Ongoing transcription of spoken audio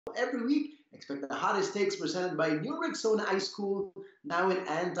Every week, expect the hottest takes presented by New Rexona High School, now in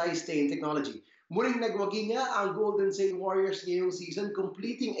anti-stain technology. Muling nagwagi nga ang Golden State Warriors ngayong season,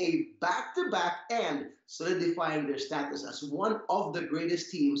 completing a back-to-back and solidifying their status as one of the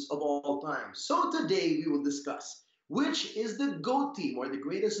greatest teams of all time. So today, we will discuss which is the GOAT team or the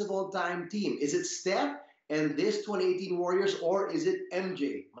greatest of all time team. Is it Steph and this 2018 Warriors, or is it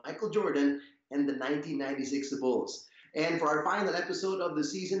MJ, Michael Jordan, and the 1996 Bulls? And for our final episode of the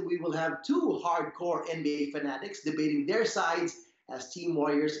season, we will have two hardcore NBA fanatics debating their sides as Team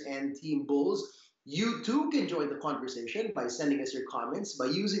Warriors and Team Bulls. You too can join the conversation by sending us your comments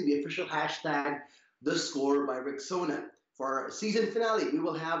by using the official hashtag #TheScore by Rexona. For our season finale, we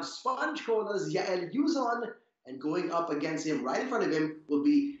will have Sponge Cola's Yael Yuzon, and going up against him, right in front of him, will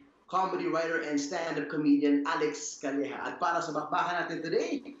be comedy writer and stand-up comedian Alex Calleja. At para sa bakbakan natin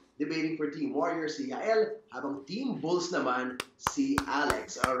today, debating for Team Warriors si Yael, habang Team Bulls naman si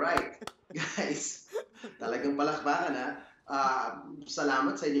Alex. Alright, guys, talagang palakbakan ha.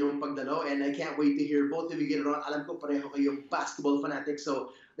 Salamat sa inyong pagdalo, and I can't wait to hear both of you get it on. Alam ko pareho kayong basketball fanatics.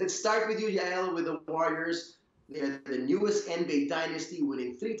 So let's start with you, Yael, with the Warriors. They're the newest NBA dynasty,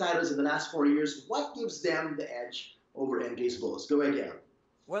 winning 3 titles in the last 4 years. What gives them the edge over MJ's Bulls? Go ahead, Yael.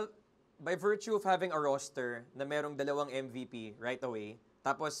 Well, by virtue of having a roster na merong dalawang MVP right away,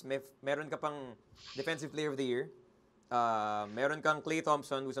 tapos meron ka pang Defensive Player of the Year, meron kang Klay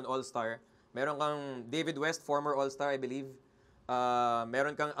Thompson, who's an All-Star, meron kang David West, former All-Star, I believe,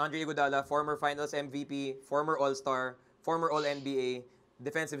 meron kang Andre Iguodala, former Finals MVP, former All-Star, former All-NBA,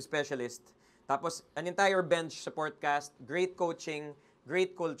 defensive specialist, tapos an entire bench support cast, great coaching,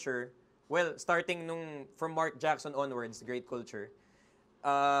 great culture. Well, starting from Mark Jackson onwards, great culture.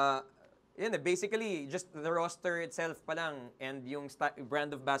 Basically, just the roster itself pa lang and yung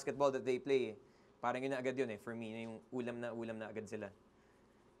brand of basketball that they play, parang yun na agad yun for me, yung ulam na agad sila.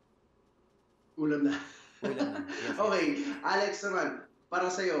 Ulam na. Ulam na. Yes, okay, Alex naman,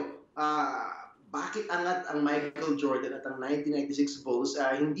 para sa'yo, bakit angat ang Michael Jordan at ang 1996 Bulls?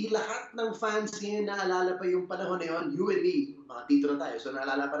 Hindi lahat ng fans ngayon naalala pa yung panahon na yun. You and me, mga tito na tayo, so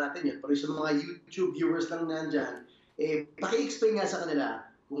naalala pa natin yun. Pero sa mga YouTube viewers lang nandyan, paki-explain nga sa kanila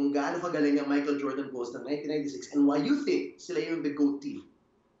kung gaano kagaling ang Michael Jordan Bulls ng 1996 and why you think sila yung the GOAT team.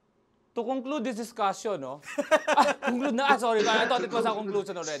 To conclude this discussion, no? Sorry, I thought it was a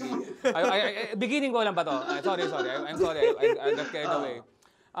conclusion already. Beginning ko lang ba to? Sorry. I'm sorry. I got carried away.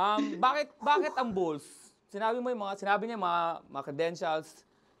 Bakit ang Bulls? Sinabi niya mga credentials.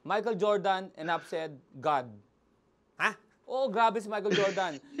 Michael Jordan, enough said, God. Ha? Oo, grabe si Michael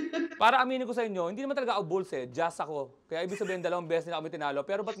Jordan. Para aminin ko sa inyo, hindi naman talaga ako Bulls just ako. Kaya ibig sabihin, 2 beses na kami tinalo.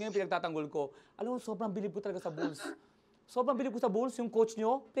 Pero ba't ngayon pinagtatanggol ko? Alam mo, sobrang bilib ko talaga sa Bulls. Sobrang bilib ko sa Bulls, yung coach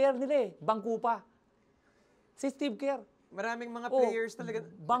nyo, player nila bangko pa. Si Steve Kerr. Maraming mga players talaga.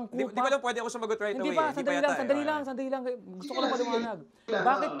 Bangko pa. Di ba lang pwede ako sumagot right hindi away? Sandali lang. Gusto ko lang maliwanag.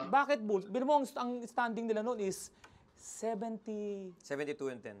 Bakit Bulls? Bilang mo, ang standing nila noon is 72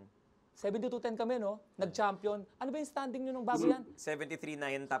 and 10. 72-10 kami, no? Nag-champion. Ano ba yung standing nyo nung bago yan?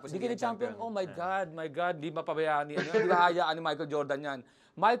 73-9 tapos hindi champion. Oh my God. Di mapabayaan ni Hindi kahayaan ni Michael Jordan yan.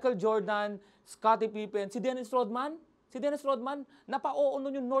 Michael Jordan, Scottie Pippen, si Dennis Rodman, napa-oo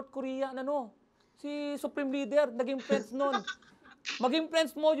nun yung North Korea, si Supreme Leader, naging friends nun. Maging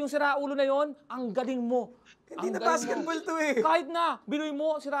friends mo, yung siraulo na yon, ang galing mo. Hindi na basketball to Kahit na, binuy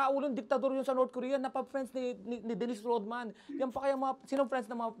mo, siraulo, diktador yun sa North Korea, napap-friends ni Dennis Rodman. Yan pa kaya sinong friends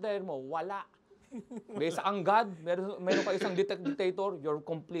ng mga player mo? Wala. May isa ang God, meron ka isang dictator, you're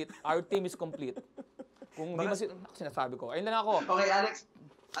complete. Our team is complete. Kung hindi sinasabi ko. Ayun lang ako. Okay, Alex,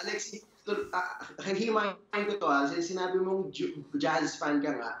 hihimayin ko to sinabi mong Jazz fan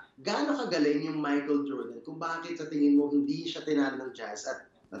ka nga, gaano kagaling yung Michael Jordan kung bakit sa tingin mo hindi siya tinalo ng Jazz at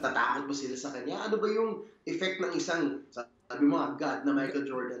natatakot ba sila sa kanya? Ano ba yung effect ng isang, sabi mo God na Michael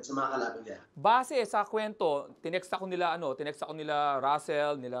Jordan sa mga kalaban niya? Base sa kwento, tinext ako nila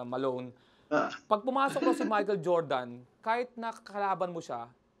Russell, nila Malone. Pag pumasok ko si Michael Jordan, kahit nakakalaban mo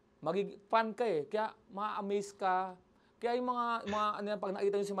siya, fan ka kaya ma-amaze ka. Kaya yung pag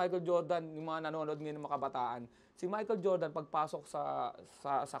nakita nyo si Michael Jordan, yung mga nanonood ngayon ng mga kabataan, si Michael Jordan pagpasok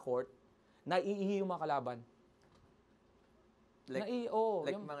sa court, naiihi yung mga kalaban. Like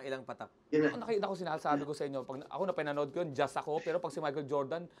mga ilang patak. Nakita ko, sinasabi ko sa inyo, pag ako na pinanood ko yun, just ako, pero pag si Michael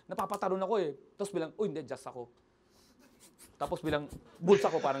Jordan, napapatalon ako Tapos bilang, hindi, just ako. Tapos bilang, Bulls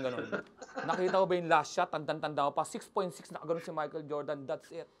ako, parang gano'n. Nakita ko ba yung last shot, tanda ko pa, 6.6 na gano'n si Michael Jordan, that's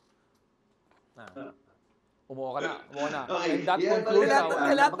it. Umuha ka na. Okay. And that concludes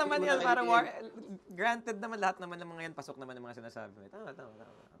lahat naman yan, parang granted naman, lahat naman ng mga yan, pasok naman ng mga sinasabi. Tama.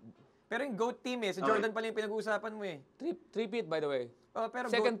 Pero yung GOAT team si Jordan pala yung pinag-uusapan mo eh. Three-peat, by the way. Pero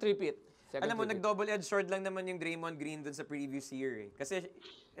Second three-peat. Alam mo, nag-double-edged sword lang naman yung Draymond Green dun sa previous year eh. Kasi,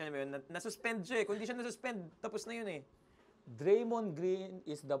 alam mo yun, nasuspend siya eh. Kung di siya nasuspend, tapos na yun eh. Draymond Green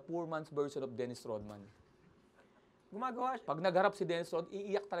is the poor man's version of Dennis Rodman. Gumagawa siya. Pag nagharap si Dennis Rodman,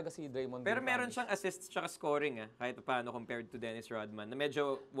 iiyak talaga si Draymond Green. Pero meron siyang assists tsaka scoring kahit paano compared to Dennis Rodman, na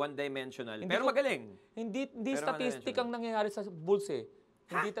medyo one-dimensional. Pero magaling. Hindi Pero statistic ang nangyayari sa Bulls eh.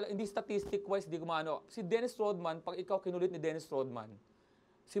 Hindi statistic-wise, di gumano. Si Dennis Rodman, pag ikaw kinulit ni Dennis Rodman,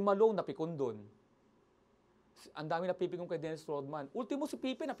 si Malone napikon doon. Ang dami napipikon kay Dennis Rodman. Ultimo si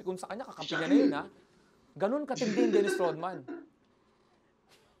Pipe napikon sa kanya, kakampi niya na yun ha. Ganun katindi yung Dennis Rodman.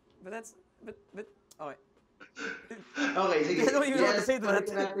 But okay. Okay, sige. Ano yung want to say to that?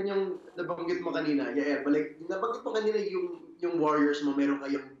 Balik natin yung nabanggit mo kanina. Nabanggit mo kanina yung Warriors mo, meron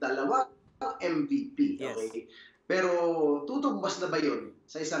kayong dalawa MVP. Yes. Okay? Pero tutumbas na ba yun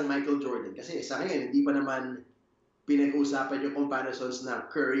sa isang Michael Jordan? Kasi sa ngayon, hindi pa naman pinag-usapan yung comparisons na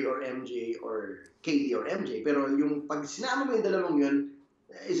Curry or MJ or KD or MJ. Pero yung pag sinama mo yung dalawang yun,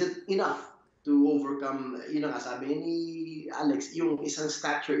 is it enough to overcome, yun ang sabi ni Alex, yung isang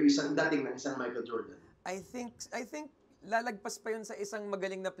stature, isang dating ng isang Michael Jordan? I think lalagpas pa yun sa isang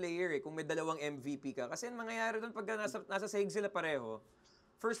magaling na player kung may dalawang MVP ka. Kasi ang mangyayari doon pag nasa sahig sila pareho,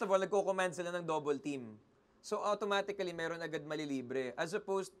 first of all, nagko-command sila ng double team. So automatically, meron agad malilibre. As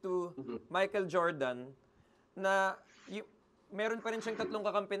opposed to Michael Jordan, na meron pa rin siyang tatlong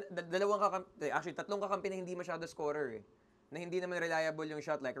kakampi na hindi masyado scorer na hindi naman reliable yung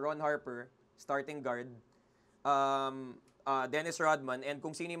shot, like Ron Harper, starting guard, Dennis Rodman, and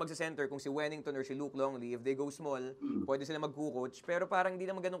kung sino yung magsa-center, kung si Wennington or si Luke Longley, if they go small, pwede sila mag-coach. Pero parang hindi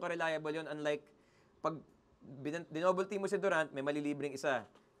naman ganun ka-reliable yun. Unlike, pag dinoble team mo si Durant, may malilibreng isa.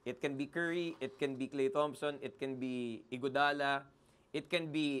 It can be Curry, it can be Klay Thompson, it can be Iguodala, it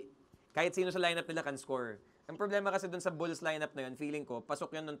can be, kahit sino sa lineup nila can score. Ang problema kasi dun sa Bulls lineup na yun, feeling ko,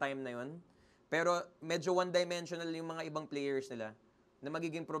 pasok yun nung time na yun. Pero medyo one-dimensional yung mga ibang players nila na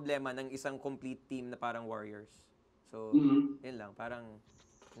magiging problema ng isang complete team na parang Warriors. So, yun lang. Parang,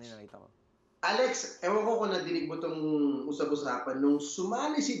 yun yung nakita ko. Alex, ewan ko kung nadinig mo itong usap-usapan. Nung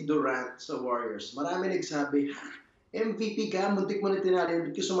sumali si Durant sa Warriors, marami nagsabi, MVP ka, muntik mo na tinali,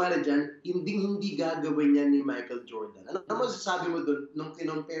 hindi ka sumali dyan, hindi gagawin yan ni Michael Jordan. Ano masasabi mo doon nung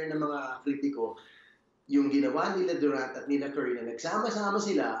kinompare ng mga kritiko yung ginawa nila Durant at nila Curry na nagsama-sama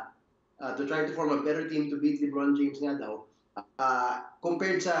sila to try to form a better team to beat LeBron James nga daw,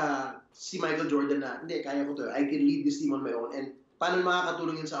 compared sa si Michael Jordan na, hindi, kaya ko to, I can lead this team on my own. And paano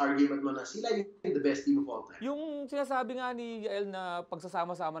makakatulong yun sa argument mo na sila yung the best team of all time? Yung sinasabi nga ni Yael na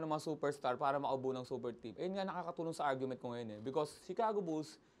pagsasama-sama ng mga superstar para makaubo ng super team, yun nga nakakatulong sa argument ko ngayon Because Chicago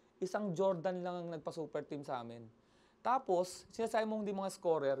Bulls, isang Jordan lang ang nagpa-super team sa amin. Tapos, sinasabi mong hindi mga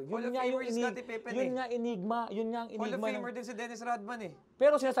scorer, yun nga yung enigma. Hall of Famer din si Dennis Rodman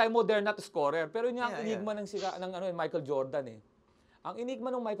Pero sinasabi mo, they're not a scorer. Pero yun nga ang enigma ng Michael Jordan Ang enigma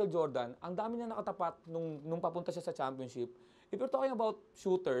ng Michael Jordan, ang dami niya nakatapat nung papunta siya sa championship. If you're talking about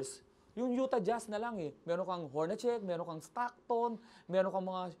shooters, yung Utah Jazz na lang Meron kang Hornacek, meron kang Stockton, meron kang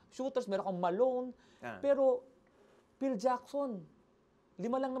mga shooters, meron kang Malone. Pero, Phil Jackson, 5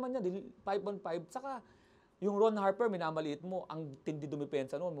 lang naman niya, 5-on-5. Saka, yung Ron Harper, minamaliit mo, ang tindi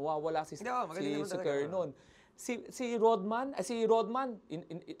dumipensa noon, mawawala si Curry noon. Si Rodman,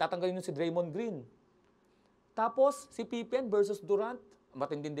 tatanggalin nun si Draymond Green. Tapos, si Pippen versus Durant,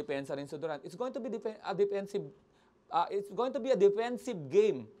 matinding depensa rin si Durant. It's going to be a defensive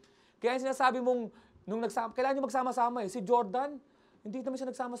game. Kaya sinasabi mong, kailangan nyo magsama-sama Si Jordan, hindi naman siya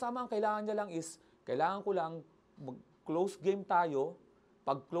nagsama-sama. Ang kailangan niya lang is, kailangan ko lang, close game tayo.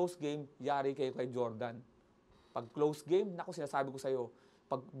 Pag close game, yari kayo kay Jordan. Pag close game, naku, sinasabi ko sa'yo,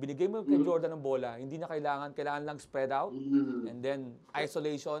 pag binigay mo kay Jordan ng bola, hindi na kailangan lang spread out, and then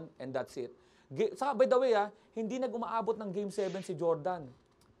isolation, and that's it. Saka, by the way, hindi nag-umaabot ng Game 7 si Jordan.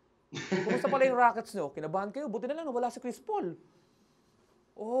 Kumusta pala yung Rockets nyo? Kinabahan kayo, buti na lang, wala si Chris Paul.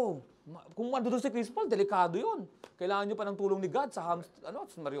 Kung doon si Chris Paul, delikado yun. Kailangan nyo pa ng tulong ni God sa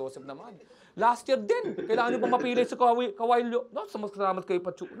Mario Joseph naman. Last year din, kailangan nyo pa mapili si Kawhi salamat kayo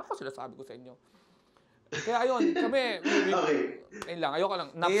Pachu. Naku, sinasabi ko sa inyo. Kaya ayun, kami, ayun lang, ayoko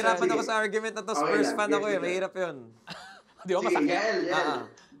lang. Mahirapan ako sa argument na to, Spurs fan ako Mahirap yun. Di ba masakit?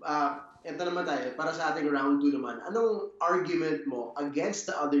 Ito naman tayo, para sa ating round 2 naman, anong argument mo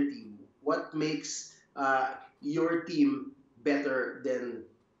against the other team? What makes your team better than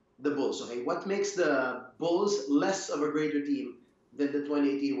the Bulls? Okay, what makes the Bulls less of a greater team than the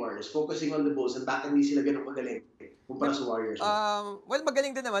 2018 Warriors? Focusing on the Bulls and bakit hindi sila ganun kagaling kumpara sa Warriors? Well,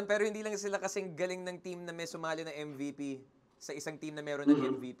 magaling din naman, pero hindi lang sila kasing galing ng team na may sumali na MVP sa isang team na meron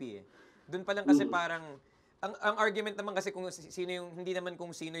ng MVP eh. Doon pa lang kasi parang ang argument naman kasi kung sino yung hindi naman kung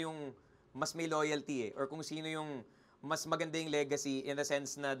sino yung mas may loyalty or kung sino yung mas maganda yung legacy in the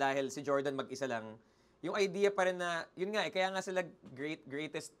sense na dahil si Jordan mag-isa lang. Yung idea pa rin na yun nga kaya nga sila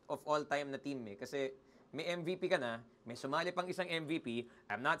greatest of all time na team kasi may MVP ka na, may sumali pang isang MVP.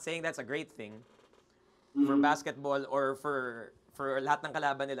 I'm not saying that's a great thing for basketball or for lahat ng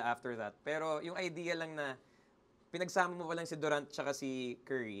kalaban nila after that. Pero yung idea lang na pinagsama mo pa lang si Durant tsaka si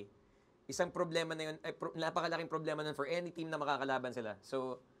Curry, isang problema na yun, napakalaking problema nun for any team na makakalaban sila.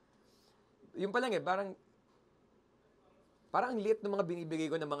 So, yun pa lang parang ang liit ng mga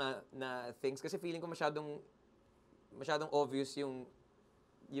binibigay ko ng mga na things kasi feeling ko masyadong obvious yung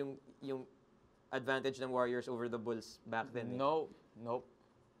advantage ng Warriors over the Bulls back then. Nope.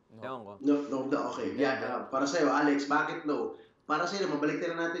 Ewan ko. No, okay. Yeah, para sa'yo, Alex, bakit no? Para sa'yo, mabalik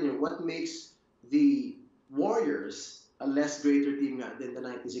na natin yung what makes the Warriors a less greater team nga than the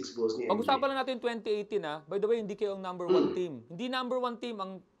 96 Bulls ni NBA. Pag-usapan lang natin 2018 By the way, hindi kayo ang number one team. Hindi number one team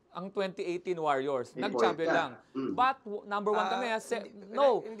ang 2018 Warriors. Nag-champion lang. But number one kami.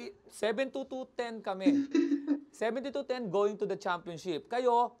 72-10 kami. 72-10 going to the championship.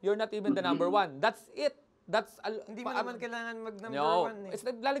 Kayo, you're not even the number one. That's it. Hindi mo naman kailangan mag-number one eh.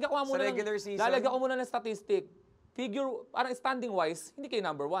 Lalagyan ko muna sa regular season. Lalagyan ko muna ng statistic. Figure, parang standing-wise, hindi kayo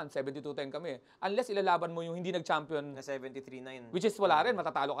number one. 72-10 kami. Unless ilalaban mo yung hindi nag-champion. Na 73-9. Which is wala rin.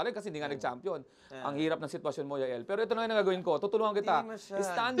 Matatalo ka rin kasi hindi nga nag-champion. Ang hirap ng sitwasyon mo, Yael. Pero ito na yung gagawin ko. Tutulungan kita.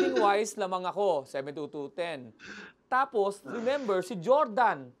 Standing-wise lamang ako. 72-10. Tapos, remember, si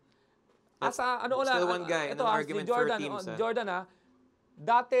Jordan. Still one guy. Ito, argument si Jordan, for teams. Jordan,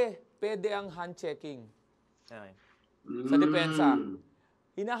 dati, pwede ang hand-checking. Okay. Sa depensa.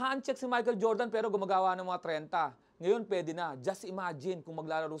 Hina-handcheck si Michael Jordan pero gumagawa ng mga 30. Ngayon pwede na. Just imagine kung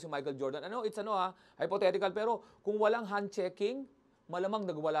maglalaro si Michael Jordan. It's hypothetical pero kung walang hand-checking, malamang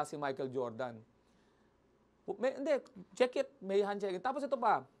nagwala si Michael Jordan. Hindi, check it. May hand-checking. Tapos ito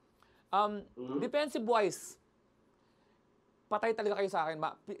pa. Defensive wise, patay talaga kayo sa akin.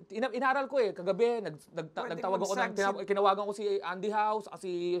 Inaral ko kagabi, nagtawag ako kinawagan ko si Andy House,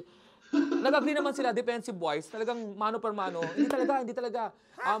 si nag-agree naman sila defensive-wise, talagang mano per mano. Hindi talaga.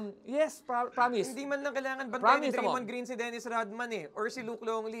 Yes, promise. Hindi man lang kailangan bantayan ni Draymond Green si Dennis Rodman or si Luke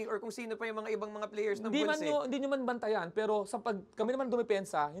Longley or kung sino pa yung mga ibang mga players ng Bulls Hindi nyo man bantayan, pero kami naman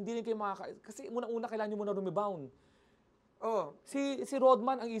dumipensa, hindi rin kayo kasi unang-una kailangan nyo muna rebound. Si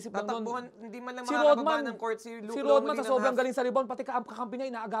Rodman ang isip lang nun. Hindi man lang makakababa ng court si Luke Longley. Si Rodman sa sobrang galing sa rebound, pati kakampi niya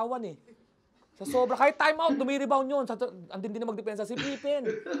inaagawan Sa sobra, kahit timeout, dumi-rebound yun. Ang din na magdepensa. Si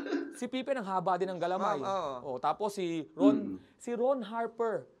Pippen ang haba din ng galamay. Tapos si Ron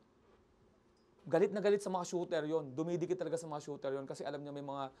Harper, galit na galit sa mga shooter yon. Dumidikit talaga sa mga shooter yon kasi alam niya may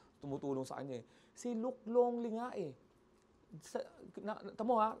mga tumutulong sa kanya Si Luke Longley nga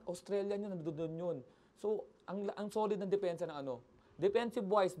tamo Australian yun, nandoon yun. So, ang solid ng depensa ng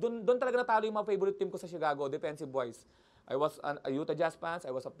defensive-wise, doon talaga natalo yung mga favorite team ko sa Chicago, defensive-wise. I was a Utah Jazz fans,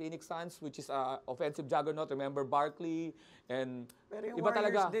 I was a Phoenix Suns, which is a offensive juggernaut. Remember Barkley and pero yung iba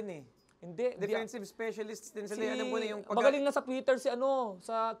Warriors talaga. Din Hindi, defensive specialists din sila. Alam mo na yung magaling na sa Twitter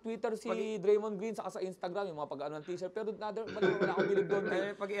si Draymond Green saka sa Instagram yung mga pag-ano ng t-shirt pero wala akong bilib doon.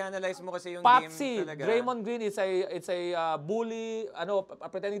 Pag i-analyze mo kasi yung Papsi, game talaga. Draymond Green it's a bully,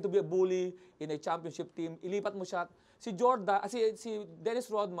 pretending to be a bully in a championship team. Ilipat mo siya. Si Dennis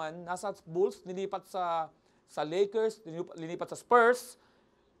Rodman nasa Bulls, nilipat sa Lakers, linipat sa Spurs.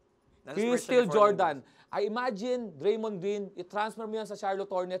 He is still Jordan. I imagine Draymond Green, i-transfer mo yan sa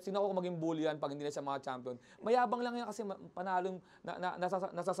Charlotte Hornets, sino ako maging bully yan pag hindi na siya mga champion. Mayabang lang yan kasi panalong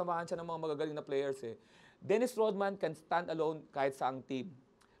nasasamahan siya ng mga magagaling na players Dennis Rodman can stand alone kahit sa ang team.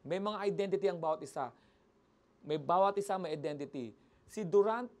 May mga identity ang bawat isa. Bawat isa may identity. Si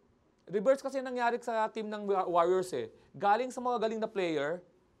Durant, reverse kasi nangyari sa team ng Warriors Galing sa mga galing na player,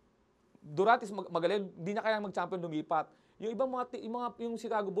 Durant is magaling, hindi na kaya mag-champion lumipat. Yung ibang yung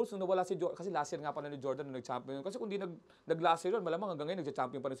Chicago Bulls nung nawala si Jordan, kasi last year nga pa na ni Jordan nung nag-champion. Kasi kung di nag-last year yun, malamang hanggang ngayon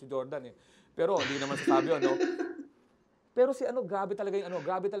nag-champion pa rin si Jordan Pero hindi naman sasabi yun, Pero grabe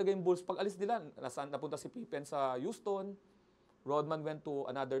talaga yung Bulls. Pag alis nila, napunta si Pippen sa Houston, Rodman went to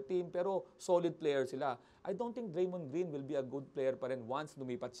another team, pero solid player sila. I don't think Draymond Green will be a good player pa rin once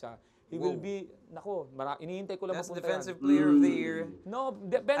lumipat siya. He will be, inihintay ko lang Best mapunta defensive player of the year. No,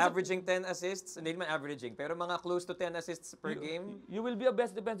 averaging 10 assists. Hindi naman averaging, pero mga close to 10 assists per game. You will be a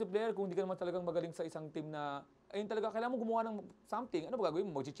best defensive player kung hindi ka naman talagang magaling sa isang team na, ayun talaga, kailangan mo gumawa ng something. Ano ba gagawin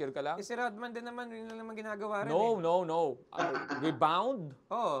mo? Mag-cheer ka lang? Si Rodman din naman, yun naman ginagawa rin No. Rebound.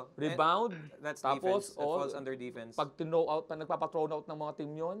 Rebound. That's tapos, defense. That falls under defense. Pag nagpapa-thrown out ng mga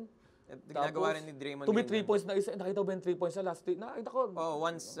team yon. Ginagawa rin ni Draymond. Tumi 3 points na isa. Nakita ba yung 3 points sa last week? Nakita ko.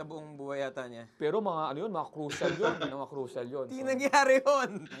 Once sa buong buhay yata niya. Pero mga crucial yun. Mga crucial yun. Hindi nangyari yun.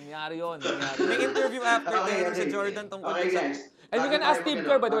 Nangyari yun. May interview after sa Jordan tungkol sa... And we can ask Steve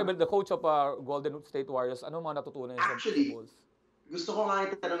Kerr, by the way, the coach of Golden State Warriors, ano mga natutunan niya sa Bulls? Gusto ko nga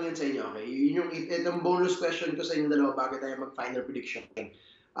itanong yan sa inyo, okay? Itong bonus question ko sa inyo dalawa bago tayo mag-final prediction.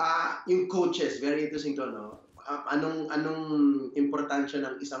 Yung coaches, very interesting to, no? Anong importansya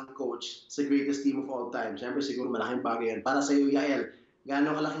ng isang coach sa greatest team of all time? Siyempre, siguro malaking bagay yan. Para sa iyo, Yael,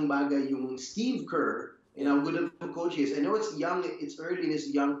 gaano kalaking bagay yung Steve Kerr and how good of a coach is? I know it's early in his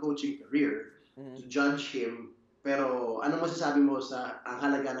young coaching career to judge him. Pero anong masasabi mo sa ang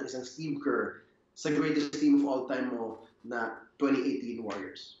halaga ng isang Steve Kerr sa greatest team of all time mo na 2018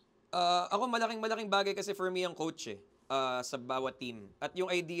 Warriors? Ako malaking bagay kasi for me ang coach sa bawat team. At yung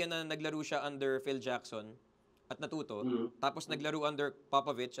idea na naglaro siya under Phil Jackson at natuto, tapos naglaro under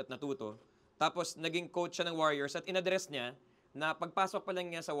Popovich at natuto, tapos naging coach siya ng Warriors at inaddress niya na pagpasok pa lang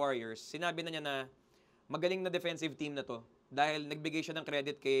niya sa Warriors, sinabi na niya na magaling na defensive team na to dahil nagbigay siya ng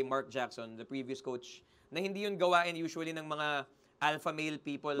credit kay Mark Jackson, the previous coach, na hindi yun gawain usually ng mga alpha male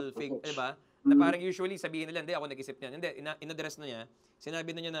people, diba? Na parang usually sabihin nila, hindi ako nag-isip niyan. Hindi, inaddress na niya.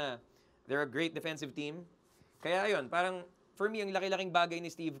 Sinabi na niya na they're a great defensive team. Kaya ayun, parang for me, ang laki-laking bagay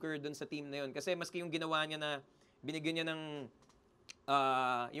ni Steve Kerr dun sa team na yun. Kasi maski yung ginawa niya na binigyan niya ng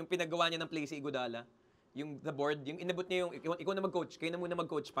yung pinagawa niya ng play si Iguodala, yung the board, yung inabot niya yung ikaw na mag-coach, kayo na muna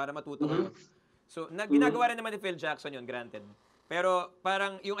mag-coach para matuto kayo. So, ginagawa rin naman ni Phil Jackson yun, granted. Pero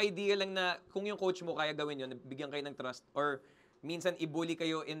parang yung idea lang na kung yung coach mo kaya gawin yun, bigyan kayo ng trust or minsan ibully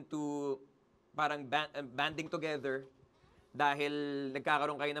kayo into parang banding together dahil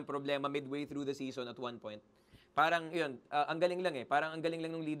nagkakaroon kayo ng problema midway through the season at one point. Parang yun, ang galing lang parang ang galing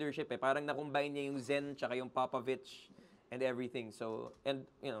lang ng leadership parang na-combine niya yung Zen tsaka yung Popovich and everything. So, and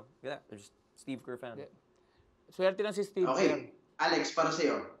you know, just Steve Kerr fan. Yeah. Swerte lang si Steve Kerr. Okay, Alex, para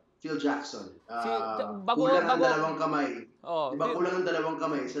sa'yo, Phil Jackson. Bago ang dalawang kamay. Oh, diba kulang ang dalawang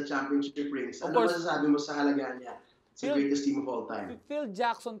kamay sa championship rings? Ano masasabi mo sa halaga niya sa greatest team of all time? Phil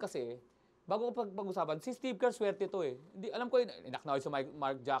Jackson kasi, bago ko pag-usapan, si Steve Kerr swerte to Hindi, alam ko, inaknowledge si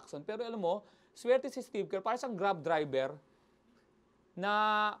Mark Jackson, pero alam mo, swerte si Steve Kerr, para siyang grab driver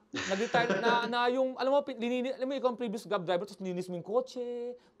na nag-retire na yung, alam mo, ikaw ang previous grab driver, tapos nilinis mo yung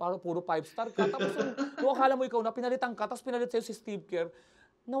kotse, para puro 5-star ka, tapos yung akala mo ikaw na pinalitan ka, tapos pinalit sa'yo si Steve Kerr,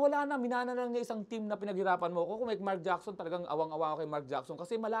 nawala na, minana lang niya isang team na pinaghirapan mo. Kung may Mark Jackson, talagang awang-awa ako kay Mark Jackson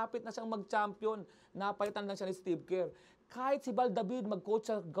kasi malapit na siyang mag-champion. Napalitan lang siya ni Steve Kerr. Kahit si Val David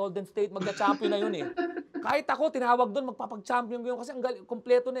mag-coach sa Golden State, mag-champion na yun Kahit ako, tinawag doon, magpapag-champion ko yun kasi ang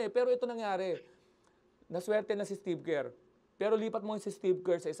kompleto na Pero ito nangyari. Naswerte na si Steve Kerr. Pero lipat mo si Steve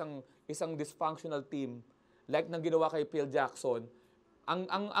Kerr sa isang dysfunctional team like nang ginawa kay Phil Jackson.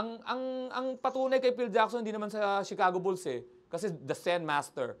 Ang patunay kay Phil Jackson, hindi naman sa Chicago Bulls kasi the Zen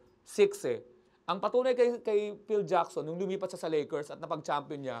Master, 6 Ang patunay kay Phil Jackson, nung lumipat siya sa Lakers at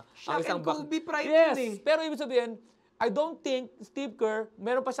napag-champion niya, ang isang Kobe pride Pero ibig sabihin, I don't think Steve Kerr,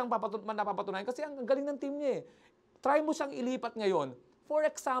 meron pa siyang napapatunayan kasi ang galing ng team niya Try mo siyang ilipat ngayon. For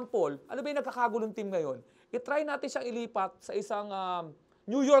example, ano ba yung nagkakagulong team ngayon? I-try natin siyang ilipat sa isang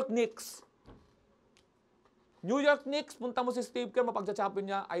New York Knicks. New York Knicks, punta mo si Steve Kerr, mapag-champion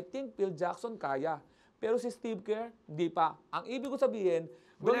niya, I think Phil Jackson kaya. Pero si Steve Kerr, di pa. Ang ibig ko sabihin,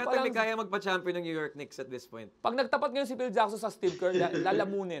 wala pa lang kaya magpa-champion ng New York Knicks at this point. Pag nagtapat ngayon si Phil Jackson sa Steve Kerr,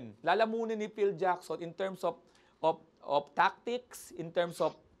 lalamunin. Lalamunin ni Phil Jackson in terms of tactics, in terms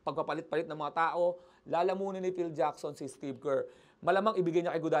of pagpapalit-palit ng mga tao, lalamunin ni Phil Jackson si Steve Kerr. Malamang ibigay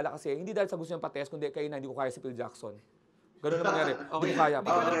niya kay Iguodala kasi hindi dahil sa gusto niyang pates, kundi kaya na hindi ko kaya si Phil Jackson. Ganun na mangyari. Hindi ko kaya.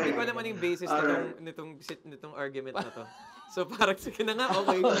 Hindi ko naman yung basis nitong argument na to. So parang sige na nga,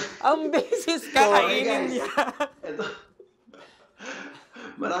 okay. Ang basis kakainin niya. Ito.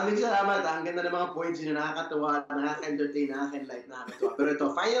 Maraming salamat. Ang ganda ng mga points nyo. Nakakatawa, nakaka-entertain, nakaka-enlight, nakakatawa. Pero ito,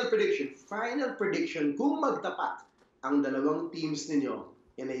 final prediction, kung magtapat ang dalawang teams ninyo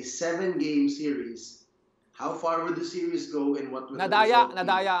in a 7-game series, how far would the series go and what would nadaya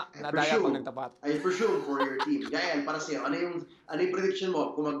pag nagtapat. I presume for your team. Gael, para sa'yo, ano yung prediction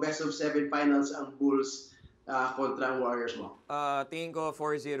mo kung mag-best of 7 finals ang Bulls kontra ang Warriors mo? Tingin ko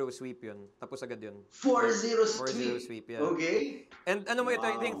 4-0 sweep yun. Tapos agad yun. 4-0 sweep, yeah. Okay. And ano mo ito,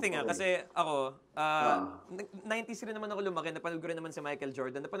 yung thing kasi ako, 90s rin naman ako lumaki, napanood ko rin naman si Michael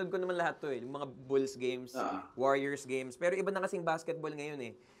Jordan, napanood ko naman lahat to yung mga Bulls games, Warriors games, pero iba na kasing basketball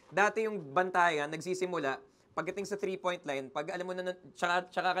ngayon Dati yung bantayan, nagsisimula, pagdating sa 3-point line, pag alam mo na, tsaka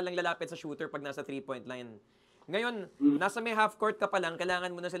ka lang lalapit sa shooter pag nasa 3-point line. Ngayon, nasa may half court ka pa lang,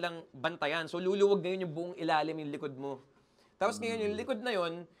 kailangan mo na silang bantayan. So, luluwag ngayon yung buong ilalim yung likod mo. Tapos ngayon, yung likod na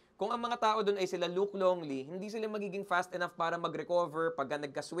yon, kung ang mga tao doon ay sila Luke Longley, hindi sila magiging fast enough para mag-recover pagka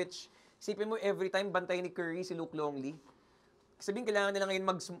nagka-switch. Isipin mo, every time bantay ni Curry si Luke Longley. Sabihin, kailangan nila ngayon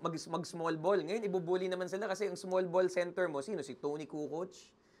mag-small ball. Ngayon, ibubuli naman sila kasi ang small ball center mo, sino? Si Tony Kukoc,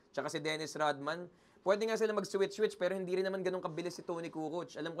 tsaka si Dennis Rodman. Pwede nga sila mag-switch, pero hindi rin naman ganun kabilis si Tony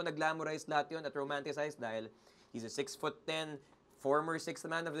Kukoc. Alam ko nag-glamorize lahat yun at romanticized dahil he's a 6'10", former 6th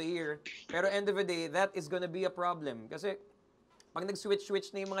man of the year. Pero end of the day, that is gonna be a problem. Kasi pag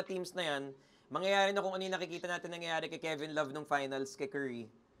nag-switch na yung mga teams na yan, mangyayari na kung ano yung nakikita natin nangyayari kay Kevin Love nung finals, kay Curry.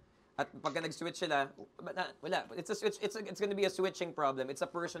 At pagka nag-switch sila, wala. It's gonna be a switching problem. It's a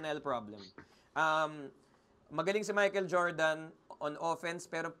personnel problem. Magaling si Michael Jordan on offense,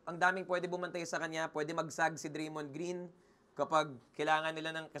 pero ang daming pwede bumantay sa kanya. Pwede magsag si Draymond Green kapag kailangan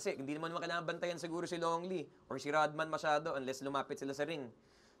nila ng... Kasi hindi naman kailangan bantayan siguro si Longley or si Rodman masyado unless lumapit sila sa ring.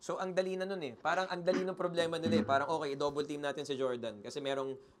 So, ang dali na nun eh. Parang ang dali ng problema nila eh. Parang okay, double team natin si Jordan. Kasi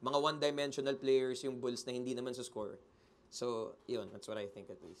merong mga one-dimensional players yung Bulls na hindi naman sa score. So, yun. That's what I think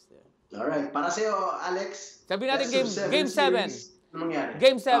at least. Yeah. Alright. Para sa'yo, Alex. Sabi natin game 7. Ano mangyari?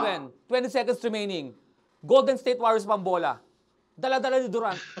 Game 7. 20 seconds remaining. Golden State Warriors pang bola. Dala-dala ni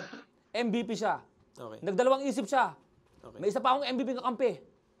Durant. MVP siya. Okay. Nagdalawang isip siya. Okay. May isa pa akong MVP kakampi.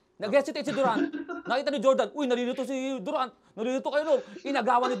 Nag-hesitate si Durant. Nakita ni Jordan, uy, nalilito si Durant. Nalilito kayo no.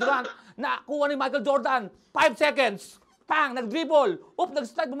 Inagawan ni Durant. Nakuha ni Michael Jordan. 5 seconds. Pang! Nag-dribble. Oop,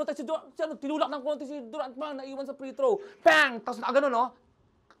 nag-slide. Bumunta si Durant. Tinulak ng konti si Durant. Pang! Naiwan sa free throw. Pang! Tapos nakagano, no?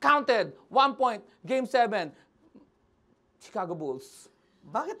 Counted. 1 point. Game 7. Chicago Bulls.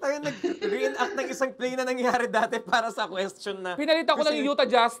 Bakit tayo nag-reenact ng isang play na nangyari dati para sa question na... Pinalitan ko lang yung Utah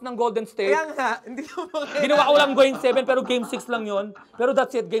Jazz ng Golden State. Kaya nga, hindi ko Ginawa ko lang game 7 pero game 6 lang yon. Pero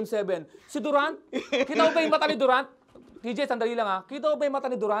that's it, game 7. Si Durant, kita mo ba yung mata ni Durant? TJ, sandali lang ha. Kita mo ba yung mata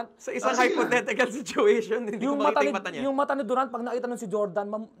ni Durant? Sa isang hypothetical situation, hindi ko makita yung mata niya. Yung mata ni Durant, pag nakita nun si Jordan,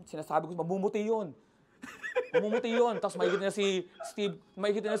 sinasabi ko, mamumuti yun. Mamumuti yun. Tapos makikita niya si Steve,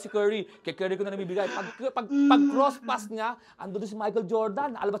 makikita niya si Curry. Kay Curry ko na namibigay. Pag cross pass niya, ando doon si Michael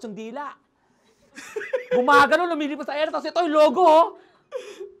Jordan, alabas yung dila. Gumagano, lumilipas sa air. Tapos ito yung logo, oh.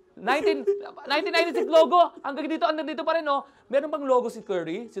 1996 logo. Hanggang dito pa rin, oh. Meron bang logo si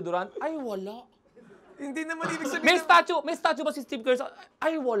Curry, si Durant? Ay, wala. Hindi naman ibig sabihin. May statue ba si Steve Curry?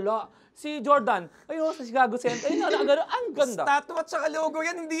 Ay, wala. Si Jordan, ayun, sa Chicago Center. Ayun, ang ganda. Statue at saka logo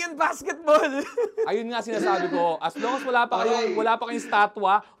yan, hindi yan basketball. Ayun nga sinasabi ko, as long as wala pa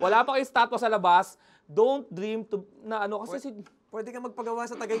kayong statwa sa labas, don't dream to, na ano, kasi Pwede ka magpagawa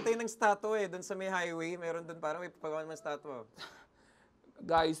sa Tagaytay ng statue eh. Doon sa may highway, meron doon parang may pagawa ng statue.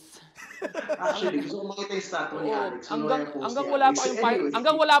 guys. Actually, gusto ko makita yung statue ni Alex.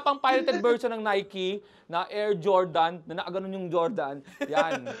 Hanggang wala pang pirated version ng Nike na Air Jordan, na nakaganon yung Jordan,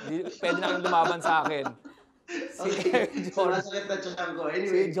 yan, pwede na kayong lumaban sa akin. Okay. So, nasakit na tiyan ko.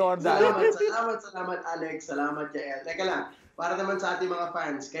 Anyway, si Jordan. Salamat Alex. Salamat Jael. Teka lang, para naman sa ating mga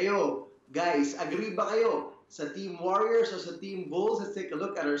fans, kayo, guys, agree ba kayo sa Team Warriors o sa Team Bulls? Let's take a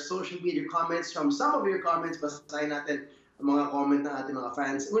look at our social media comments. From some of your comments, basahin natin ang mga comment ng ating mga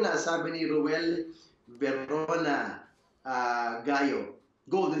fans. Una, sabi ni Ruel Verona Gayo,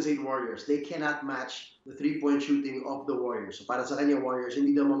 Golden State Warriors, they cannot match the three-point shooting of the Warriors. So para sa kanya, Warriors,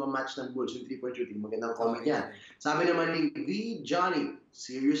 hindi daw mamamatch ng Bulls yung three-point shooting. Magandang comment yan. Sabi naman ni V. Johnny,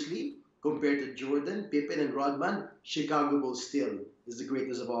 seriously? Compared to Jordan, Pippen, and Rodman, Chicago Bulls still is the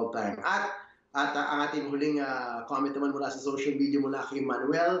greatest of all time. At ang ating huling comment naman mula sa social media mula kay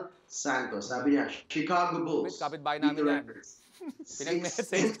Manuel Santos. Sabi niya, Chicago Bulls. Kapit-bahay namin yan.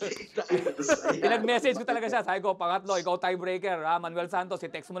 Pinag-message ko talaga siya. Sabi ko, pangatlo, ikaw tiebreaker. Manuel Santos,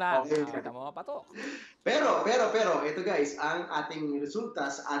 i-text mo na. Okay. Kita mo, patok. Pero, ito guys, ang ating resulta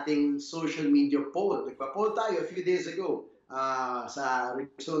sa ating social media poll. Nagpa-poll tayo a few days ago sa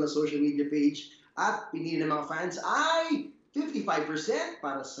Rexona social media page at pinili ng mga fans ay 55%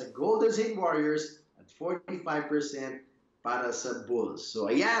 para sa Golden State Warriors at 45% para sa Bulls.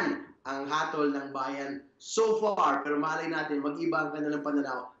 So ayan ang hatol ng bayan so far. Pero malay natin, mag-iba ang kanilang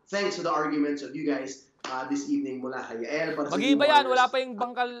pananaw thanks to the arguments of you guys this evening mula kay Yael. Mag-iba yan. Wala pa yung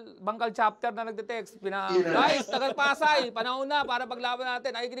bangkal chapter na nagde-text. Guys, taga-Pasay, panahon na para paglaban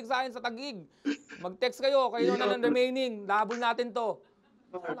natin. Ay, kinig sa akin sa Taguig. Mag-text kayo na ng remaining. Labol natin to.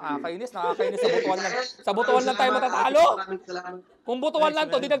 Nakakainis sa butuan lang. Sa butuan lang tayo matatalo. Kung butuan lang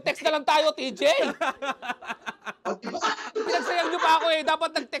to, di nag-text na lang tayo, TJ. Pinagsayang nyo pa ako eh. Dapat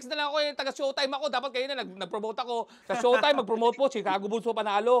nag-text na lang ako eh. Taga-showtime ako. Dapat kayo na nag-promote ako. Sa showtime, mag-promote po. Chicago Bulls po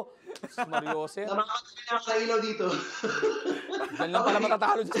panalo. Mariose. Nakakailaw dito. Diyan lang pala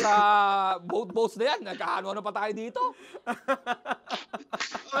matatalo sa boats na yan. Nagkahano pa tayo dito.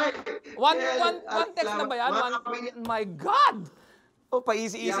 One text na ba yan? My God! Oh,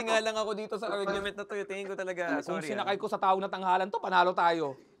 pa-easy-easy Yeah, nga lang ako dito sa argument na to. Tingin ko talaga, Kung sorry. sinakay ko sa tawag na tanghalan to, panalo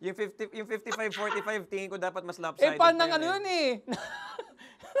tayo. Yung 55-45, tingin ko dapat mas Eh, lopsided paano pa ano yun eh?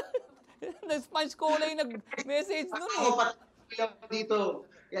 Na-sponge cola yung nag-message nun ako eh. pati dito.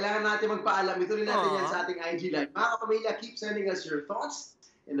 Kailangan natin magpaalam. Ituloy natin yan sa ating IG Live. Mga kapamilya, keep sending us your thoughts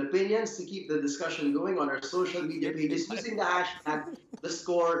and opinions to keep the discussion going on our social media pages using the hashtag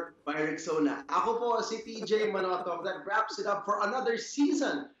 #thescore by Rexona. Ako po si TJ Manotok. That wraps it up for another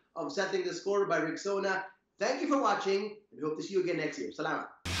season of Setting the Score by Rexona. Thank you for watching and hope to see you again next year.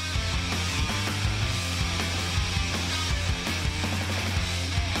 Salamat.